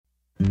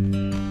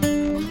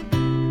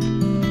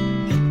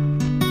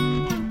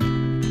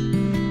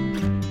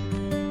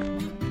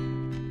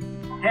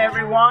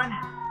everyone.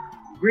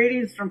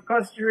 Greetings from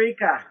Costa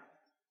Rica.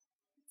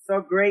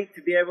 So great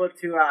to be able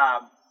to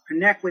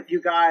connect with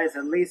you guys,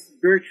 at least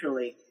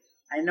virtually.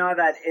 I know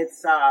that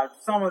it's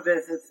some of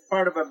this, it's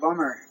part of a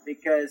bummer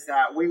because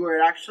we were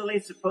actually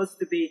supposed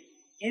to be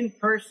in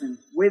person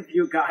with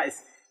you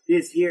guys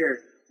this year.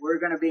 We're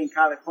going to be in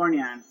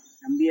California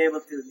and be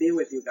able to be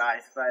with you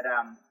guys. But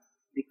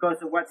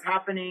because of what's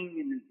happening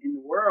in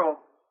the world,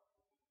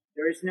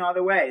 there is no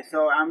other way.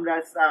 So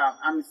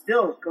I'm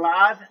still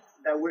glad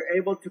that we're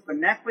able to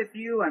connect with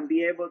you and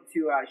be able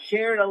to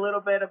share a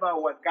little bit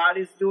about what God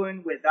is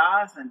doing with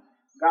us and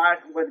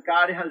what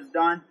God has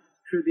done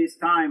through this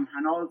time,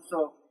 and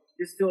also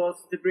just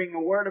to bring a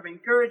word of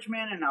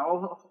encouragement, and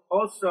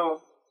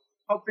also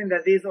hoping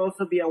that this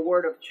also be a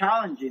word of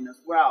challenging as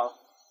well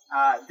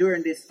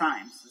during these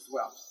times as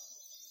well.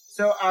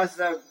 So as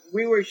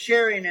we were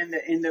sharing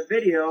in the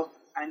video,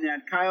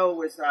 and Kyle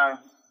was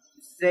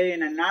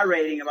saying and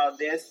narrating about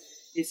this,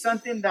 is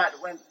something that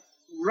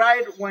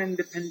right when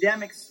the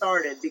pandemic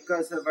started,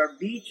 because of our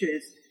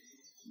beaches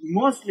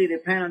mostly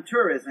depend on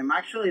tourism.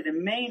 Actually, the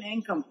main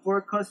income for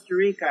Costa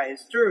Rica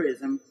is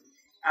tourism.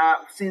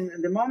 Since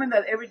the moment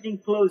that everything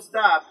closed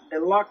up, the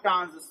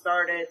lockdowns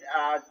started,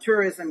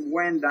 tourism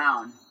went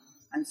down.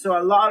 And so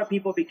a lot of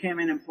people became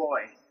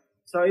unemployed.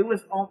 So it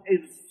was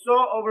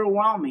so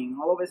overwhelming.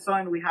 All of a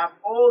sudden, we have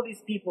all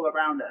these people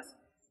around us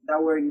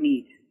that were in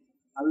need.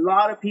 A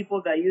lot of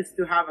people that used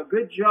to have a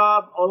good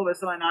job, all of a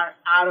sudden are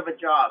out of a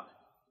job.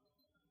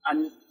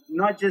 And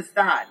not just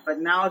that, but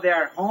now they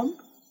are home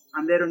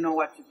and they don't know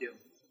what to do.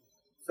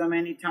 So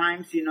many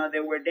times, they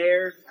were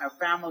there, a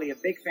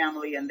big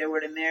family, and they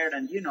were in there.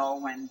 And,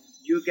 when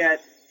you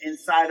get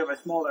inside of a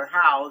smaller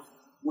house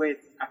with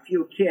a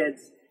few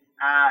kids,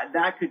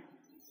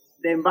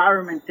 the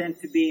environment tends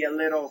to be a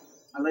little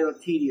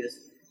tedious.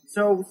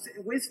 So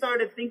we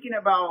started thinking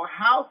about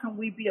how can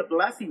we be a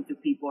blessing to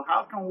people?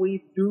 How can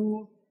we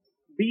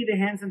be the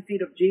hands and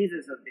feet of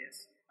Jesus of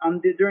this?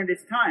 During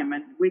this time,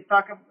 and we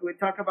talk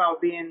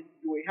about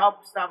we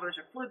help establish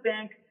a food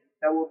bank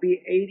that will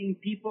be aiding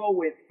people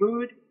with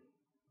food.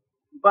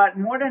 But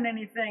more than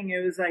anything, it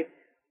was like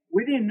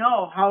we didn't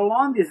know how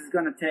long this is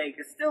going to take.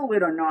 Still, we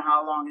don't know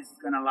how long this is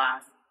going to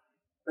last.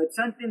 But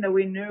something that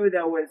we knew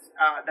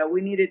that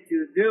we needed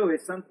to do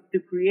is to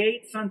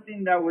create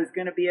something that was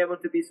going to be able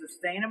to be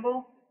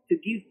sustainable, to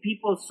give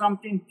people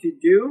something to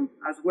do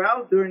as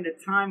well during the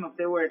time of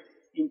they were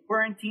in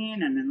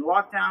quarantine and in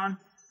lockdown.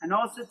 And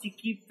also to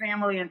keep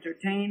family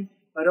entertained,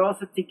 but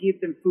also to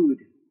give them food.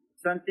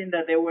 Something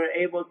that they were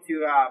able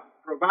to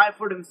provide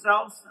for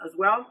themselves as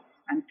well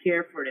and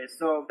care for this.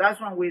 So that's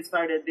when we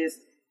started this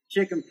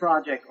chicken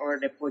project, or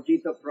the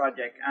Pollito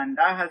project. And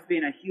that has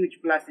been a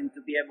huge blessing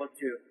to be able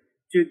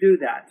to do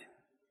that.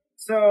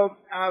 So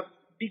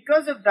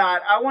because of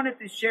that, I wanted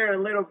to share a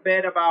little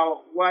bit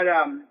about what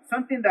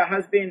something that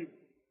has been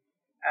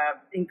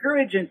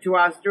encouraging to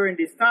us during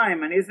this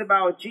time. And it's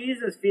about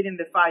Jesus feeding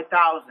the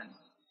 5,000.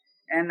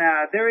 And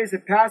there is a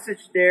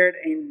passage there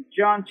in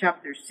John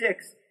chapter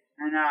 6.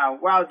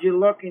 And while you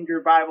look in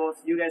your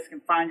Bibles, you guys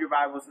can find your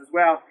Bibles as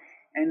well.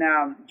 And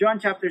John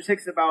chapter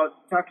 6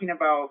 talking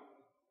about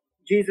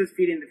Jesus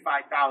feeding the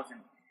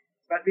 5,000.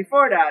 But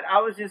before that,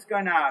 I was just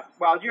going to,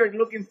 while you're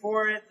looking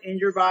for it in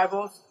your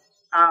Bibles,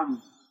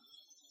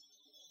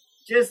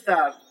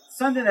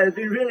 something that has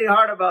been really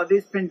hard about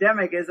this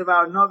pandemic is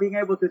about not being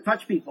able to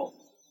touch people.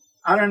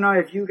 I don't know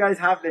if you guys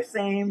have the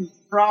same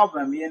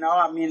problem,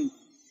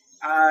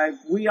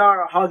 we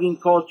are a hugging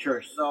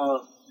culture,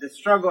 so the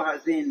struggle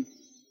has been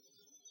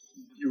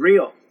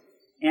real.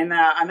 And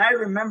I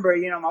remember,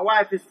 my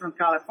wife is from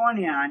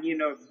California, and,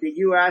 the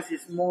U.S.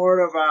 is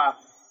more of a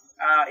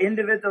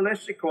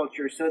individualistic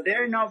culture, so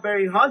they're not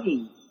very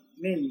hugging.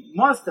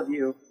 Most of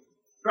you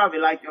probably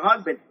like to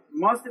hug, but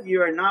most of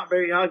you are not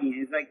very hugging.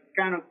 It's like,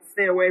 kind of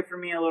stay away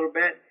from me a little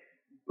bit.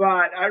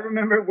 But I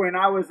remember when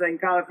I was in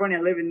California,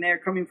 living there,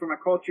 coming from a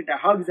culture that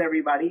hugs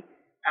everybody,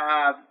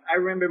 I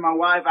remember my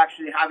wife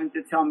actually having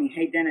to tell me,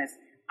 hey, Dennis,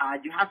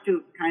 you have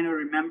to kind of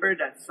remember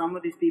that some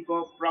of these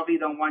people probably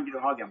don't want you to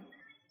hug them.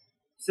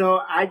 So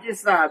I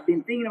just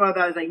been thinking about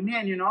that. I was like,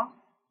 man,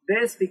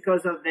 this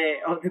because of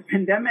the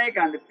pandemic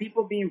and the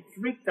people being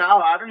freaked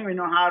out. I don't even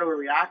know how to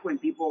react when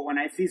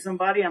I see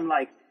somebody. I'm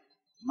like,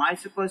 am I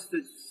supposed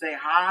to say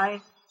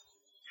hi,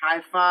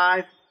 high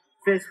five,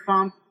 fist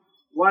pump?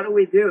 What do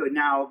we do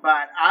now?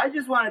 But I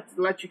just wanted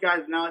to let you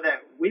guys know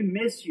that we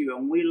miss you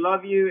and we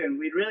love you and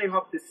we really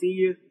hope to see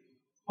you.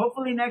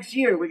 Hopefully next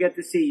year we get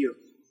to see you.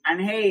 And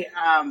hey,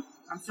 I'm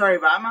sorry,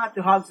 but I'm going to have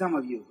to hug some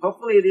of you.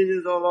 Hopefully this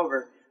is all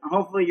over. And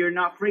hopefully you're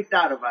not freaked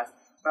out of us.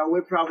 But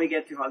we'll probably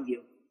get to hug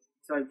you.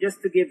 So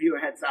just to give you a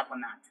heads up on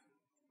that.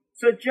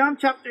 So John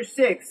chapter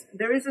 6,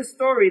 there is a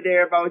story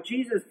there about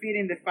Jesus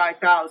feeding the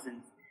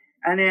 5,000.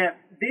 And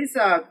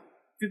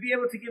to be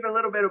able to give a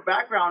little bit of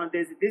background on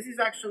this is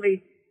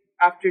actually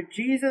after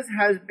Jesus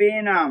has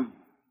been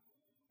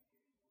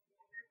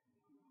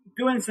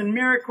doing some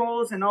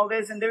miracles and all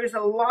this, and there is a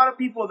lot of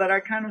people that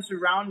are kind of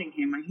surrounding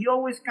him. And he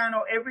always kind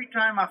of, every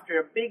time after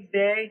a big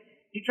day,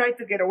 he tried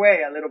to get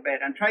away a little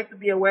bit and tried to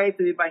be away,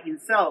 to be by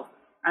himself.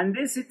 And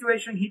this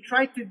situation, he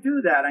tried to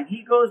do that, and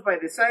he goes by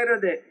the side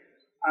of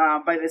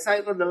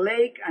the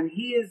lake, and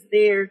he is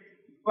there.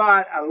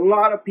 But a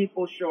lot of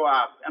people show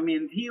up. I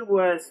mean, he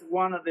was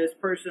one of those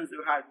persons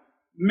who had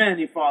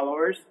many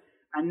followers,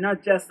 and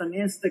not just on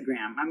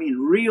Instagram. I mean,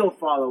 real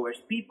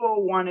followers.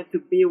 People wanted to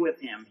be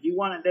with him.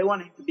 They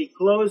wanted to be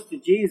close to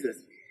Jesus.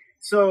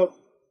 So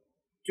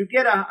to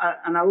get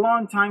a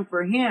long time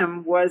for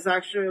him was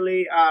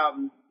actually, a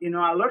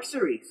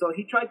luxury. So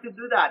he tried to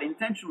do that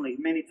intentionally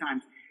many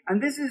times.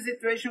 And this is a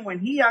situation when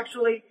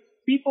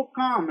people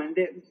come,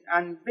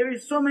 and there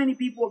is so many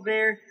people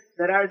there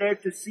that are there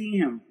to see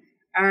him.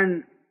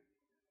 And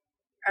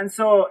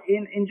so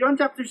in John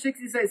chapter 6,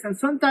 it says, and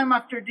sometime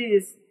after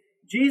this,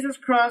 Jesus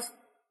crossed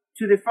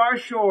to the far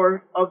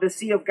shore of the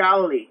Sea of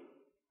Galilee.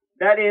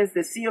 That is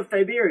the Sea of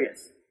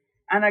Tiberias.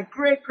 And a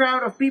great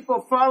crowd of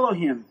people followed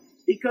him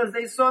because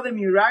they saw the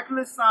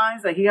miraculous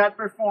signs that he had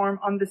performed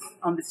on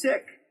the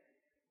sick.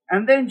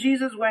 And then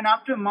Jesus went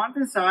up to a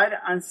mountainside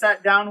and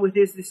sat down with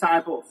his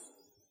disciples.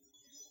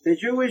 The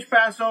Jewish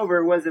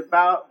Passover was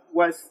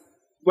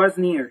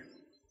near.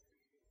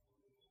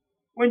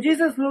 When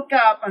Jesus looked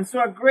up and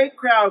saw a great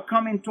crowd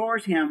coming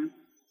towards him,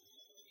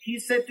 he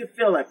said to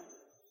Philip,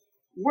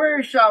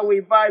 "Where shall we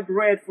buy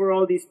bread for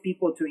all these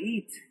people to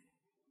eat?"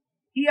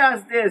 He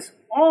asked this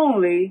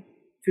only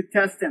to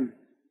test him,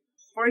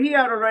 for he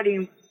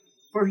already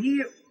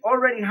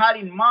had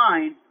in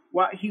mind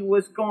what he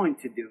was going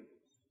to do.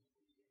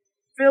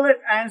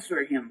 Philip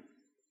answered him,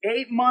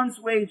 8 months'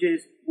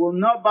 wages will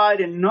not buy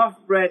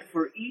enough bread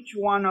for each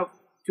one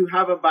to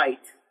have a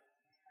bite.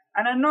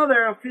 And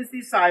another of his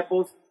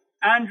disciples,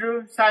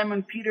 Andrew,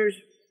 Simon Peter's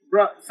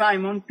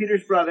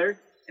brother,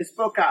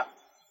 spoke up.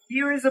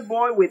 Here is a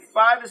boy with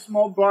 5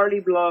 small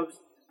barley loaves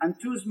and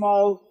 2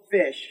 small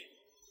fish.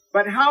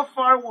 But how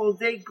far will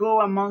they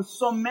go among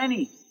so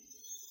many?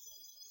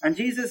 And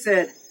Jesus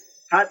said,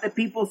 "Have the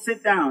people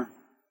sit down."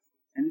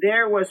 And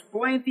there was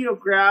plenty of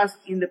grass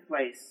in the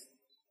place.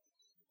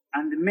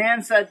 And the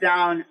men sat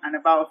down, and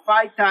about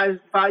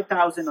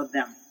 5,000 of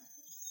them.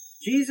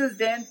 Jesus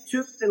then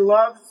took the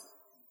loaves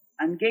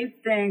and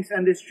gave thanks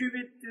and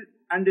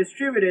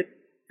distributed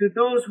to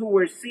those who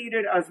were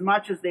seated as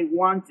much as they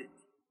wanted.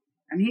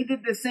 And he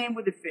did the same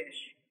with the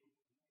fish.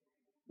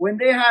 When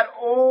they had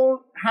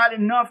all had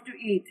enough to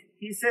eat,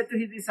 he said to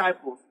his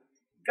disciples,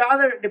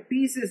 "Gather the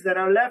pieces that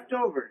are left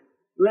over.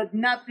 Let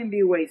nothing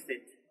be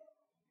wasted."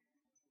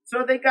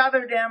 So they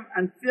gathered them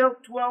and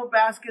filled 12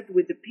 baskets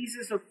with the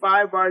pieces of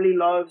 5 barley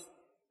loaves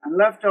and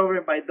left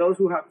over by those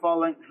who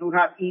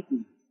had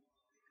eaten.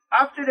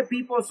 After the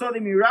people saw the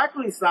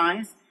miraculous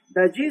signs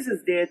that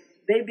Jesus did,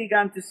 they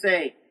began to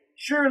say,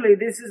 "Surely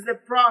this is the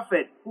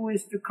prophet who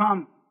is to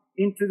come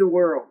into the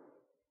world."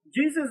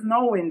 Jesus,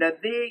 knowing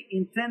that they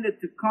intended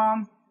to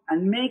come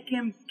and make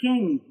him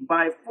king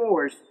by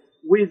force,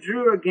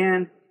 withdrew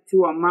again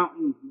to a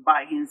mountain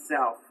by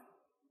himself.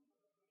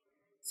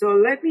 So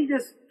let me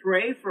just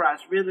pray for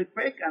us really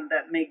quick, and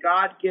that may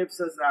God gives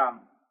us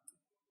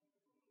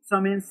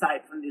some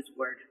insight from this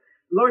word.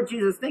 Lord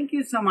Jesus, thank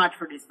you so much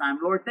for this time.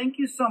 Lord, thank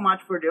you so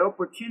much for the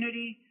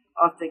opportunity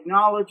of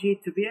technology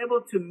to be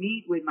able to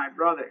meet with my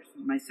brothers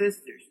and my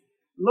sisters.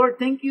 Lord,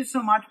 thank you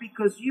so much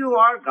because you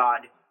are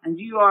God and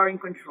you are in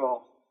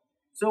control.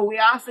 So we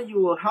ask that you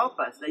will help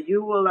us, that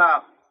you will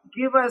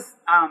give us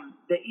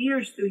the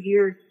ears to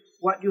hear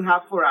what you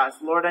have for us,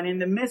 Lord. And in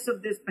the midst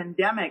of this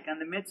pandemic, and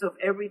the midst of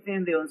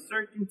everything, the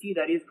uncertainty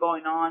that is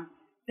going on,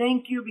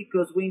 thank you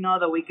because we know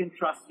that we can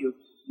trust you.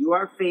 You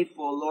are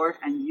faithful, Lord,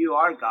 and you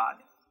are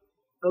God.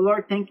 So,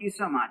 Lord, thank you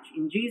so much.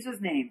 In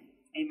Jesus' name,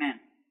 amen.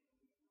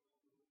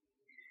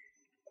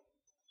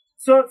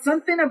 So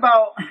something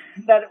about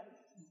that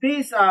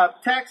this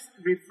text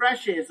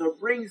refreshes or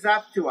brings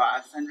up to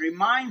us and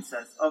reminds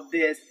us of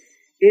this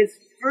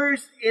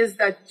is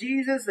that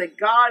Jesus, that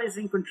God is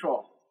in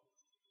control.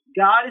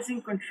 God is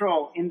in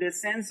control in the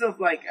sense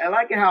of I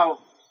like how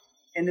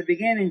in the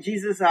beginning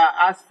Jesus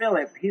asked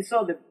Philip, he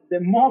saw the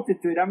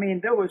multitude. I mean,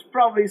 there was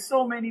probably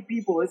so many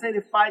people. They say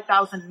the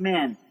 5,000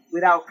 men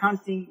without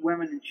counting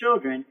women and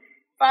children.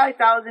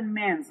 5,000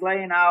 men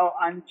laying out.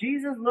 And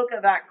Jesus looked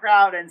at that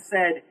crowd and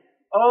said,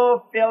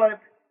 "Oh, Philip,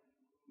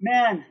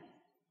 man,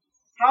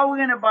 how are we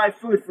going to buy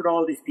food for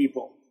all these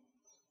people?"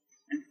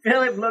 And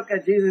Philip looked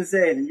at Jesus and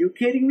said, "Are you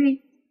kidding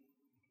me?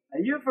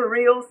 Are you for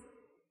reals?"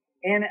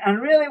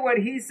 And really what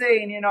he's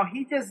saying,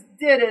 he just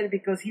did it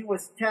because he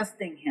was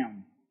testing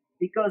him.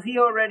 Because he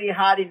already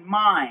had in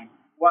mind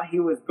what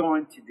he was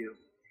going to do.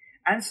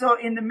 And so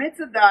in the midst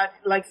of that,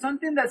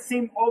 something that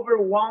seemed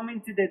overwhelming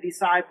to the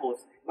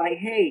disciples,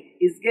 hey,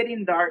 it's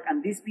getting dark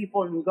and these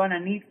people are going to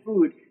need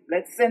food.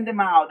 Let's send them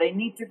out. They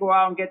need to go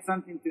out and get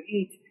something to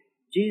eat.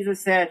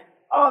 Jesus said,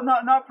 "Oh,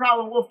 no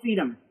problem. We'll feed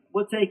them.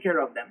 We'll take care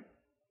of them."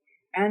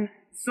 And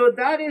so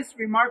that is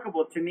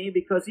remarkable to me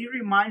because he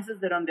reminds us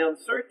that on the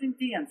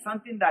uncertainty and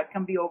something that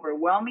can be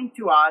overwhelming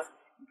to us,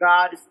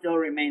 God still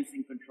remains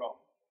in control.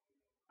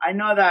 I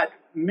know that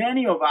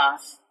many of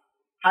us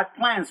had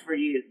plans for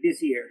you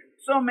this year.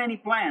 So many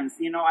plans,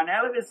 and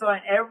all of a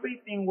sudden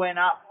everything went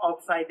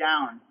upside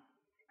down.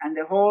 and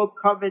the whole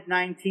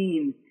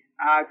COVID-19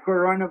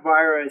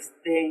 coronavirus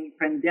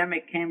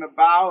pandemic came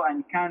about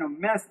and kind of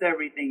messed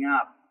everything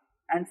up.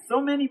 And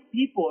so many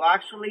people,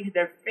 actually,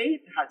 their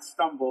faith had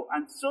stumbled.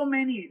 And so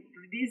many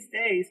these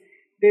days,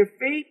 their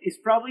faith is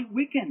probably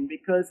weakened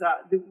because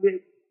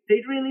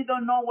they really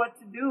don't know what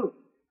to do.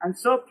 And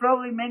so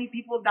probably many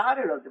people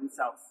doubted of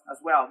themselves as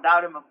well,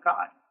 doubted of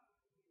God.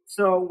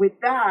 So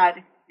with that,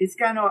 it's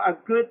kind of a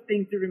good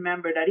thing to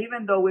remember that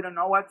even though we don't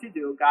know what to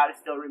do, God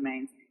still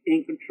remains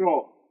in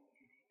control.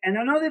 And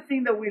another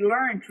thing that we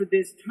learned through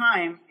this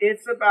time,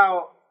 it's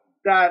about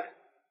that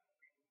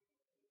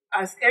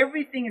as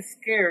everything is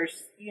scarce,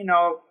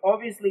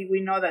 obviously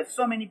we know that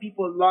so many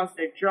people lost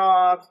their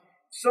jobs,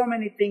 so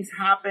many things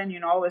happen,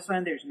 all of a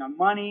sudden there's no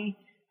money,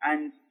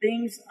 and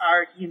things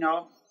are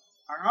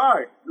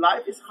hard.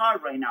 Life is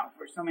hard right now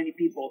for so many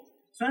people.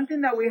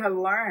 Something that we have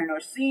learned or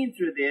seen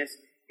through this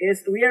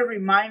is we are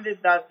reminded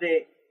that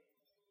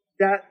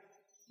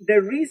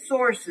the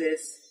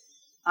resources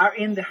are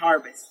in the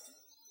harvest.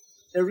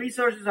 The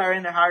resources are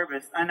in the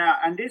harvest.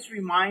 And this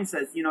reminds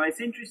us,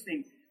 it's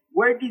interesting.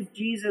 Where did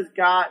Jesus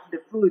got the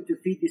food to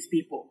feed these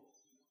people?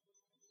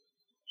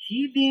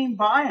 He didn't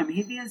buy them.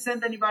 He didn't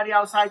send anybody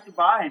outside to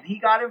buy them. He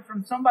got them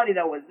from somebody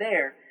that was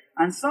there,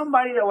 and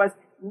somebody that was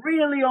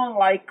really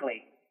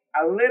unlikely.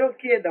 A little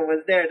kid that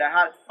was there that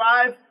had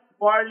 5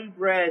 barley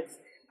breads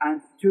and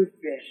 2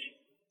 fish.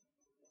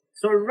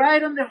 So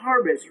right on the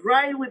harvest,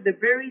 right where the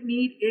very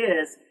need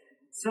is,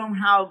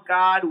 somehow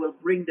God will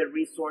bring the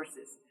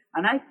resources.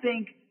 And I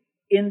think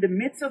in the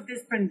midst of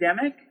this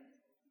pandemic,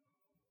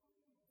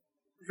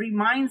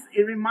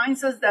 it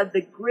reminds us that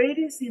the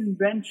greatest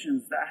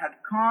inventions that have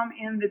come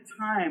in the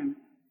time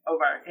of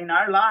in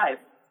our life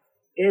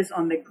is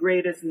on the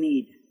greatest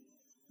need.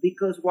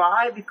 Because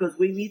why? Because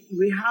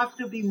we have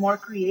to be more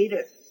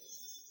creative.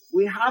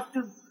 We have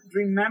to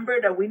remember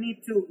that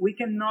we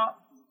cannot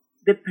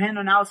depend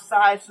on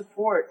outside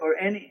support or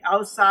any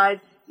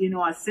outside,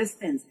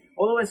 assistance.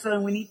 All of a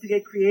sudden we need to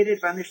get creative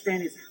and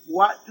understand is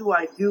what do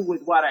I do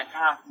with what I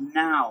have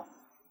now?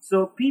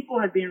 So people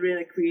have been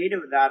really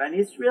creative with that, and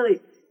it's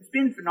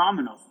been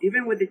phenomenal.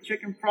 Even with the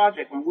chicken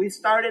project, when we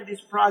started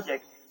this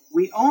project,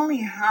 we only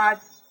had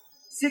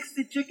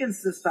 60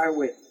 chickens to start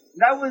with.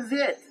 That was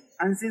it.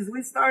 And since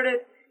we started,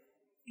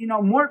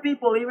 more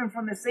people, even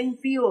from the same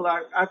field,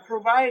 are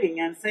providing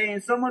and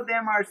saying, some of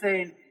them are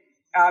saying,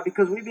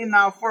 because we've been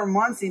now 4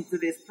 months into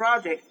this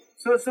project,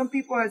 so some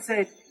people have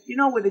said,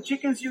 with the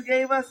chickens you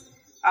gave us,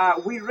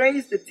 we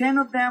raised the 10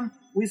 of them,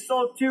 we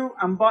sold 2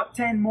 and bought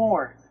 10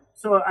 more.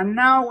 So, and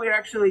now we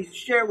actually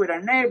share with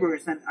our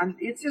neighbors, and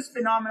it's just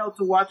phenomenal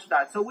to watch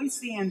that. So we're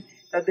seeing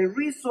that the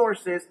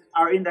resources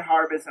are in the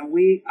harvest, and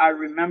we are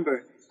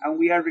remembered, and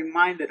we are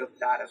reminded of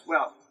that as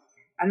well.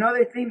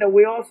 Another thing that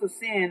we're also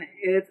seeing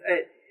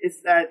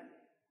is that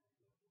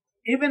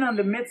even in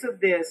the midst of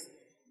this,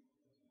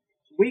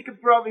 we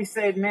could probably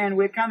say, man,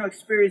 we're kind of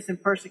experiencing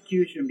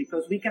persecution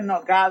because we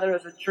cannot gather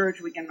as a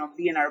church, we cannot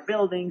be in our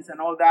buildings and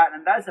all that,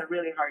 and that's a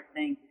really hard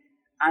thing.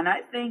 And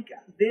I think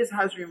this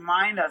has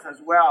reminded us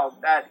as well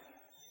that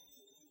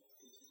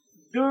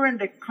during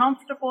the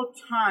comfortable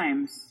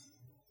times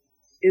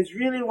is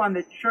really when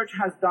the church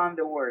has done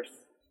the worst.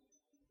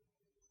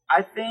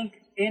 I think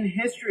in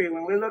history,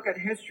 when we look at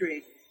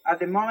history, at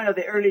the moment of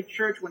the early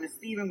church, when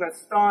Stephen got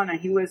stoned and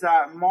he was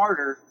a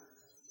martyr,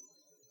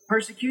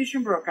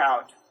 persecution broke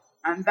out.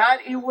 And that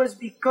it was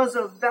because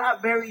of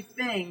that very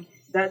thing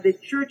that the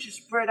church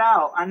spread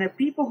out. And the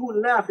people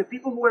who left, the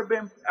people who were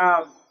being,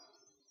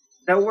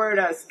 that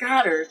were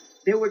scattered,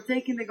 they were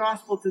taking the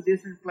gospel to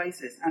different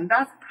places. And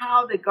that's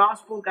how the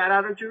gospel got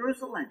out of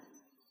Jerusalem,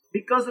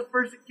 because of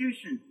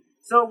persecution.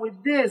 So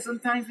with this,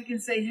 sometimes we can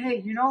say,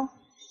 hey,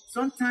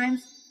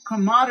 sometimes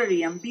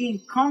commodity and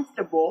being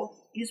comfortable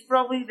is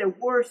probably the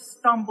worst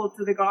stumble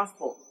to the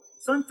gospel.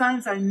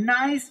 Sometimes our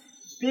nice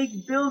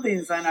big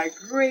buildings and our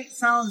great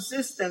sound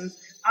systems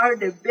are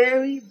the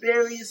very,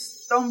 very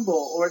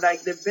stumble, or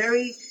like the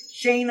very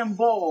chain and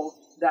ball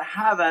that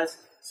have us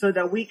so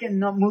that we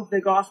cannot move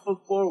the gospel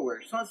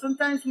forward. So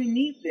sometimes we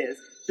need this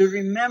to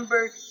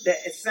remember the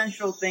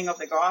essential thing of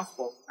the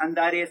gospel, and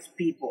that is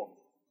people.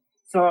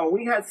 So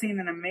we have seen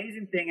an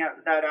amazing thing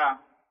that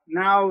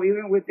now,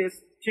 even with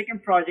this chicken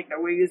project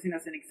that we're using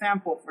as an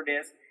example for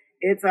this,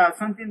 it's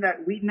something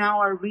that we now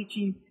are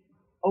reaching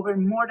over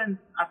more than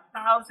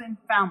 1,000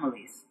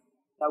 families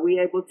that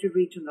we're able to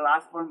reach in the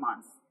last 4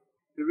 months.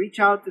 To reach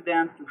out to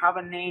them, to have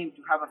a name,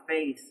 to have a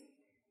face.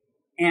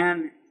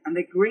 And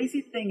the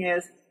crazy thing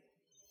is,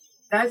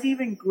 that's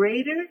even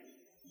greater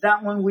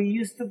than when we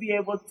used to be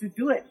able to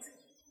do it.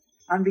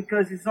 And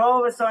because it's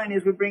all of a sudden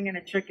is we bring in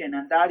a chicken,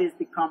 and that is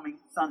becoming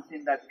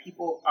something that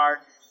people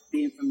are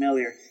being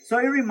familiar. So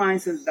it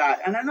reminds us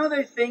that. And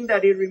another thing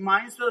that it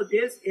reminds us of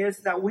this is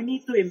that we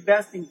need to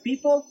invest in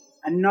people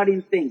and not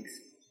in things.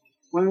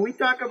 When we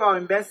talk about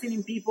investing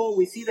in people,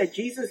 we see that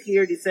Jesus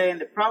here is saying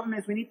the problem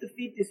is we need to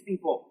feed these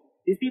people.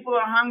 These people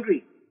are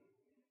hungry.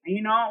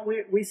 And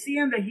we see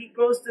him that he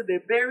goes to the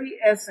very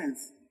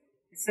essence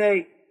to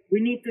say we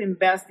need to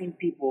invest in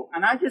people.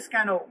 And I just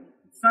kind of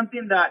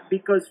something that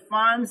because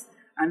funds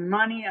and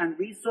money and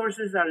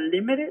resources are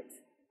limited,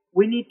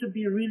 we need to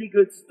be really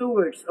good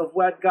stewards of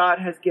what God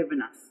has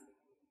given us.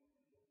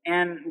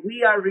 And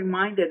we are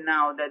reminded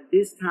now that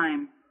this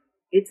time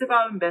it's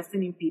about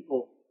investing in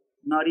people,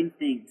 not in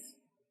things.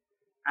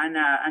 And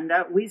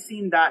that we've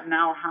seen that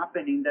now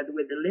happening, that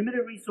with the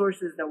limited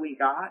resources that we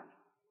got,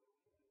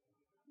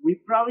 we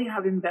probably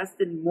have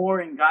invested more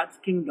in God's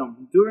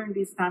kingdom during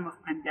this time of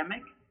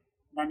pandemic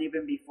than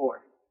even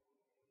before.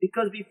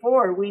 Because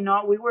before, we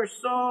were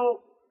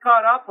so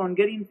caught up on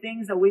getting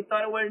things that we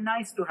thought were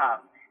nice to have.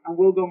 And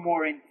we'll go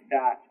more into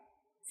that.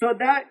 So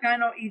that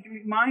kind of, it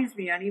reminds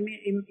me, and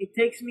it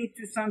takes me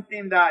to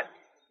something that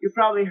you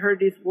probably heard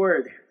this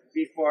word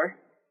before.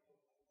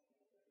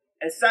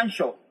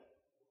 Essential.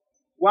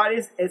 What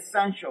is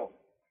essential?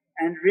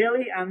 And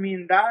really,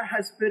 that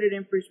has put it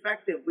in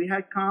perspective. We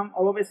had come,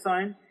 all of a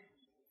sudden,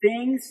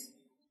 things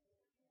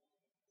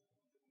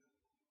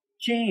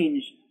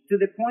changed to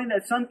the point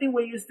that something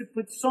we used to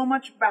put so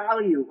much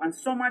value and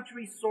so much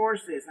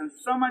resources and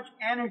so much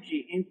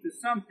energy into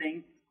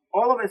something,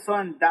 all of a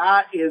sudden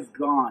that is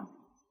gone.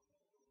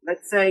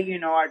 Let's say,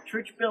 our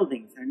church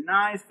buildings are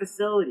nice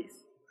facilities,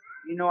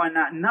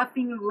 and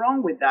nothing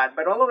wrong with that,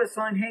 but all of a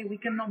sudden, hey, we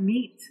cannot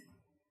meet.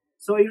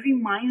 So it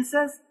reminds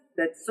us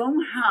that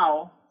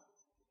somehow,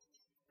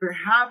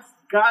 perhaps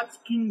God's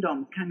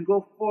kingdom can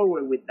go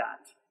forward with that.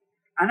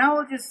 And I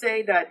will just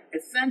say that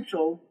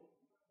essential,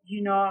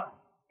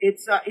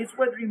 it's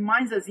what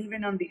reminds us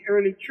even on the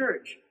early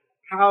church.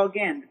 How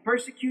again,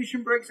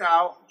 persecution breaks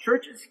out,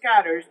 churches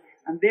scatters,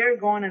 and they're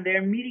going and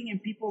they're meeting in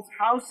people's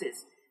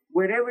houses.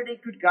 Wherever they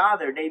could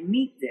gather, they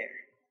meet there.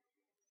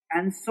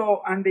 And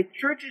the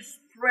church is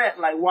spread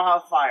like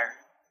wildfire.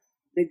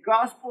 The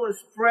gospel is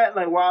spread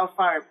like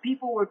wildfire.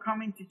 People were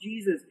coming to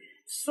Jesus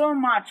so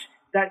much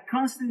that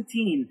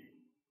Constantine,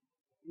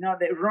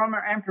 the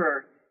Roman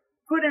emperor,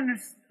 couldn't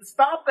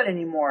stop it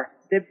anymore.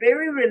 The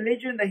very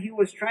religion that he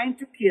was trying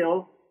to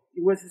kill,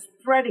 it was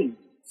spreading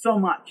so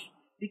much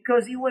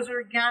because it was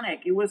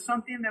organic. It was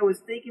something that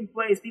was taking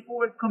place. People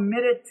were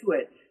committed to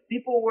it.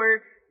 People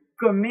were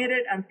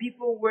committed and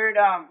people were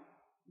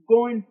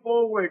going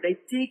forward.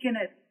 They've taken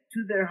it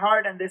to their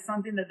heart and there's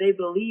something that they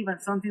believe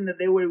and something that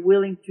they were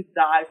willing to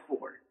die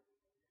for.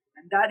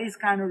 And that is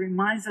kind of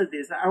reminds us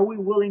this. Are we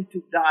willing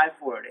to die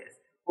for this?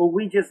 Or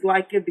we just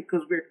like it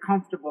because we're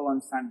comfortable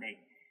on Sunday?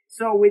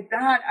 So with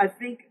that, I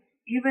think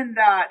even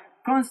that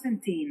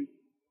Constantine,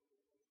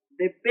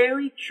 the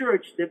very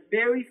church, the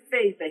very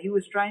faith that he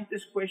was trying to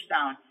squish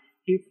down,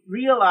 he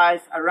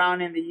realized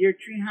around in the year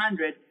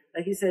 300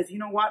 that he says, you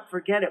know what,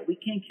 forget it, we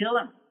can't kill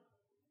him.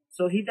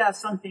 So he does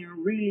something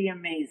really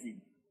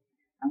amazing.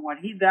 And what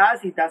he does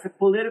a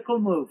political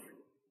move.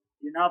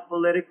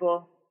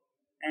 Political,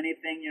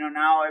 anything,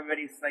 now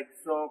everybody's like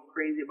so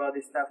crazy about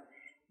this stuff.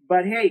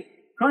 But hey,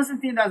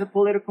 Constantine does a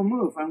political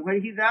move. And what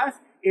he does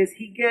is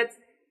he gets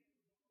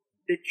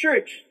the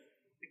church,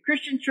 the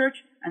Christian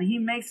church, and he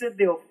makes it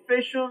the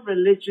official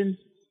religion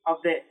of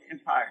the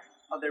empire,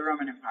 of the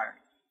Roman Empire.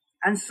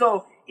 And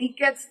so he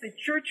gets the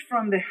church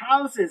from the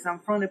houses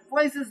and from the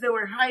places they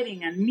were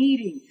hiding and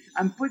meeting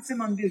and puts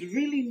them on these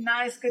really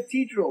nice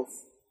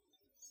cathedrals.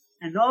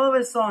 And all of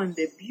a sudden,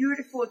 the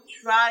beautiful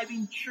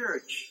thriving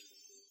church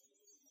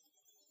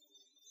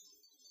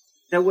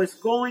that was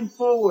going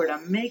forward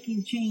and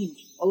making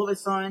change, all of a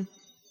sudden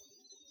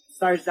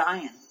starts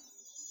dying.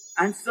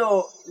 And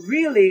so,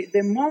 really,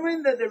 the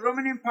moment that the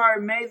Roman Empire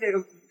made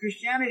the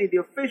Christianity the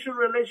official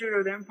religion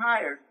of the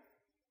empire,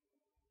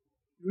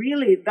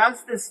 really,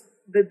 that's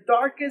the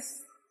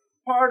darkest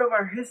part of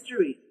our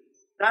history.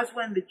 That's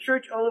when the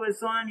church, all of a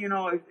sudden,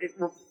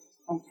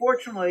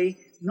 unfortunately,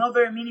 not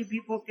very many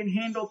people can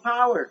handle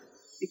power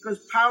because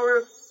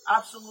power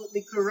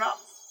absolutely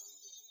corrupts.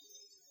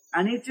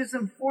 And it's just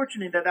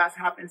unfortunate that that's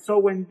happened. So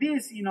when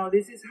this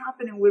is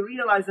happening, we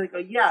realize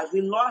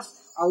we lost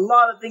a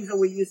lot of things that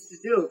we used to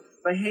do.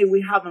 But hey,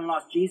 we haven't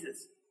lost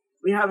Jesus.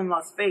 We haven't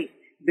lost faith.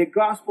 The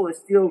gospel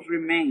still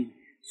remains.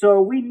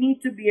 So we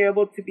need to be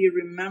able to be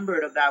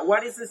remembered of that.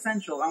 What is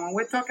essential? And when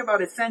we talk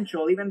about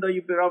essential, even though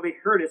you've probably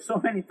heard it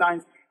so many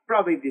times,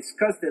 probably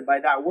disgusted by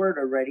that word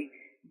already.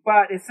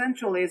 But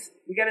essential is,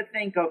 we got to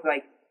think of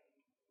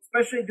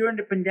especially during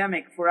the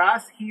pandemic, for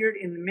us here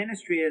in the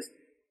ministry is,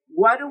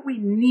 what do we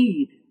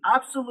need,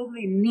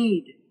 absolutely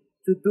need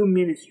to do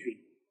ministry?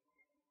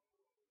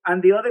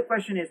 And the other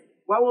question is,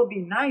 what will be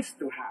nice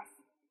to have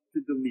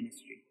to do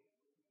ministry?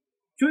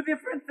 Two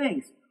different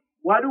things.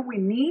 What do we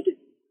need?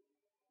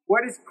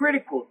 What is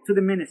critical to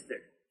the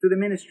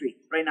ministry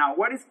right now?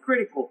 What is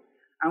critical?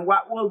 And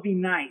what will be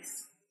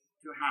nice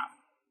to have?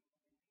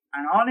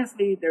 And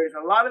honestly, there's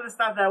a lot of the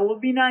stuff that will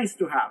be nice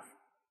to have.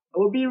 It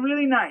will be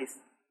really nice.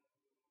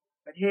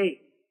 But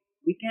hey,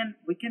 we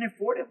can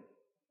afford it.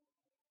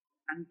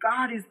 And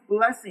God is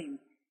blessing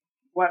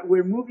what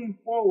we're moving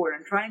forward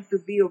and trying to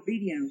be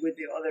obedient with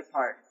the other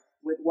part,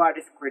 with what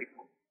is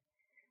critical.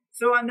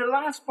 So, and the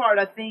last part,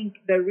 I think,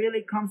 that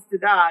really comes to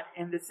that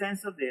in the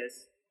sense of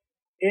this,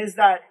 is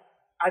that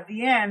at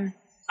the end,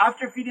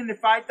 after feeding the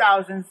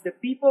 5,000, the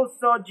people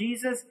saw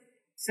Jesus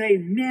say,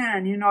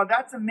 man,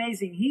 that's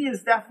amazing. He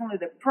is definitely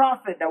the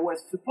prophet that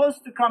was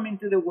supposed to come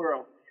into the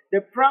world.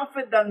 The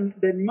prophet that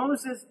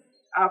Moses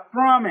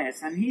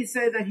promised. And he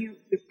said that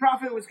the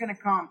prophet was going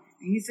to come.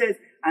 And he says,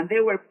 and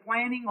they were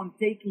planning on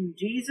taking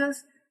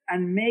Jesus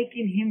and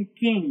making him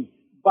king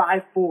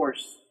by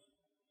force.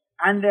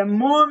 And the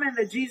moment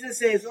that Jesus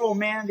says, oh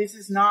man, this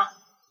is not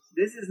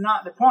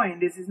the point,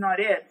 this is not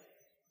it,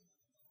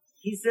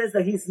 he says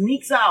that he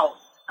sneaks out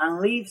and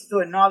leaves to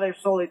another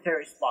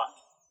solitary spot.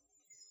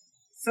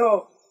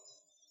 So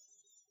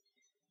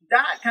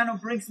that kind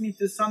of brings me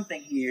to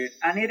something here,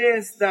 and it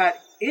is that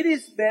it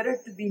is better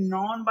to be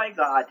known by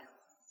God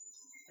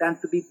than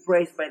to be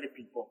praised by the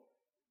people.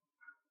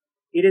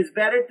 It is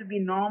better to be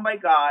known by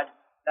God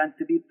than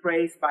to be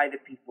praised by the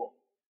people.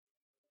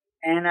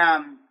 And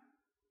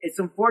it's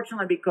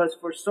unfortunate because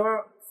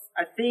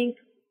I think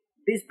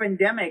this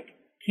pandemic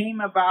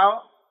came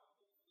about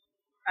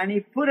and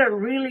it put a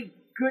really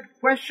good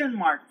question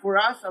mark for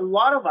us, a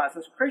lot of us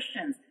as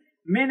Christians,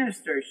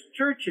 ministers,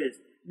 churches.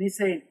 And they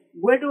say,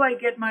 where do I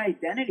get my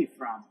identity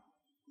from?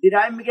 Did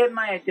I get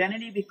my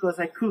identity because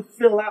I could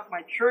fill up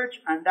my church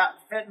and that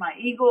fed my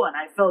ego and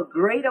I felt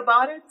great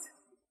about it?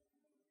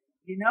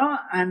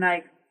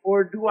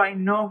 Or do I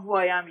know who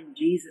I am in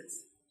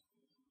Jesus?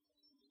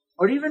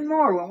 Or even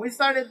more, when we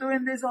started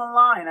doing this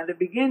online at the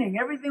beginning,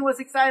 everything was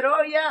excited.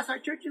 Oh yes, our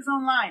church is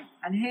online.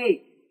 And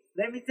hey,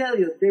 let me tell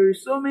you, there are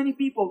so many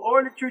people,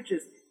 all the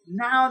churches,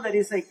 now that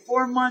it's like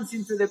 4 months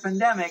into the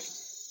pandemic,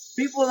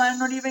 people are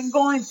not even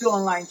going to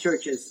online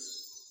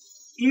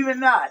churches. Even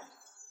that.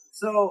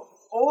 So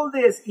all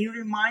this, it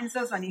reminds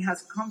us, and it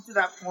has come to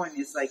that point.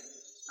 It's like,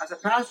 as a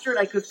pastor,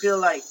 I could feel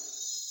like,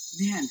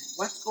 man,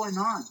 what's going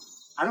on?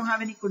 I don't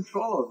have any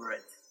control over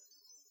it.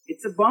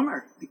 It's a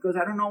bummer because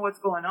I don't know what's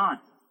going on.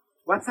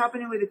 What's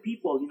happening with the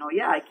people?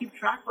 I keep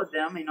track of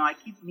them. I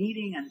keep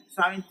meeting and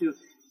trying to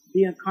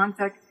be in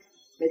contact.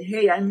 But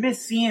hey, I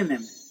miss seeing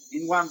them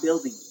in one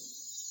building.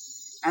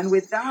 And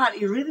with that,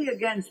 it really,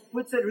 again,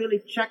 puts a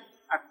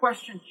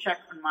question check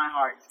on my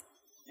heart.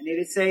 And it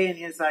is saying,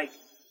 it's like,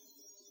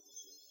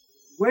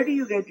 where do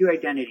you get your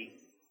identity?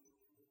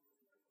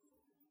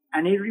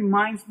 And it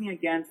reminds me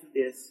again to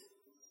this.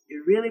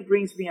 It really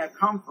brings me a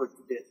comfort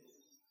to this.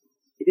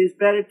 It is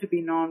better to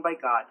be known by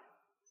God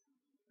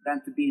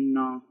than to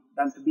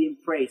be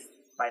praised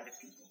by the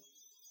people.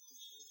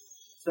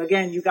 So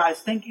again, you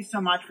guys, thank you so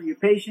much for your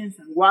patience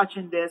and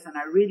watching this, and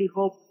I really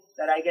hope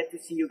that I get to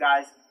see you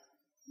guys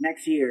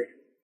next year.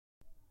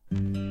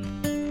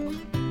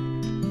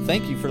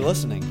 Thank you for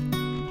listening.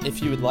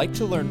 If you would like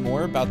to learn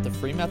more about the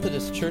Free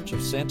Methodist Church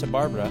of Santa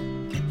Barbara,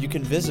 you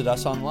can visit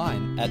us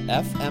online at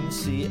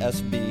fmcsb.org.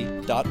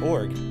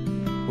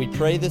 We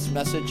pray this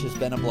message has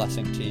been a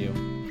blessing to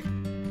you.